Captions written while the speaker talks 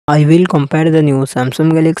I will compare the new Samsung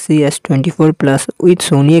Galaxy S24 Plus with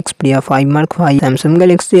Sony Xperia 5 Mark V. Samsung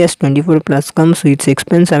Galaxy S24 Plus comes with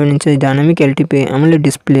 6.7 inches dynamic LTP AMOLED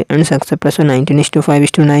display and success ratio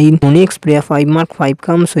 19:5:9. Sony Xperia 5 Mark V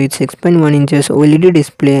comes with 6.1 inches OLED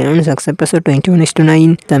display and success ratio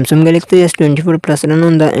 21:9. Samsung Galaxy S24 Plus run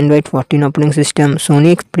on the Android 14 operating system.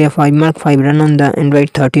 Sony Xperia 5 Mark V run on the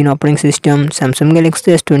Android 13 operating system. Samsung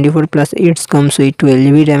Galaxy S24 Plus it comes with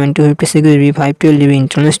 12GB RAM and 256GB 512GB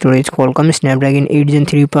internal storage, Qualcomm Snapdragon 8 Gen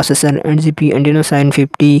 3 processor, 8GB Adreno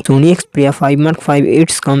 750. Sony Xperia 5 Mark V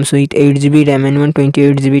it comes with 8GB RAM and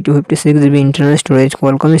 128GB 256GB internal storage,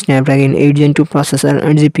 Qualcomm Snapdragon 8 Gen 2 processor,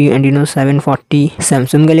 8GB Adreno 740.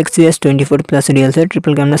 Samsung Galaxy S24 Plus real set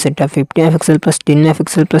triple camera setup 50MP plus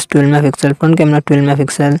 10MP plus 12MP front camera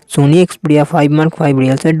 12MP. Sony Xperia 5 Mark V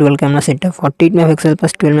real set dual camera setup 48MP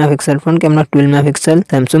plus 12MP front camera 12MP.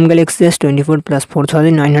 Samsung Galaxy S24 Plus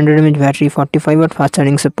 4900mAh battery 45W fast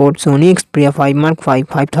charging support. Sony Xperia 5 Mark V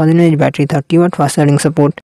 5000mAh battery 30W fast charging support.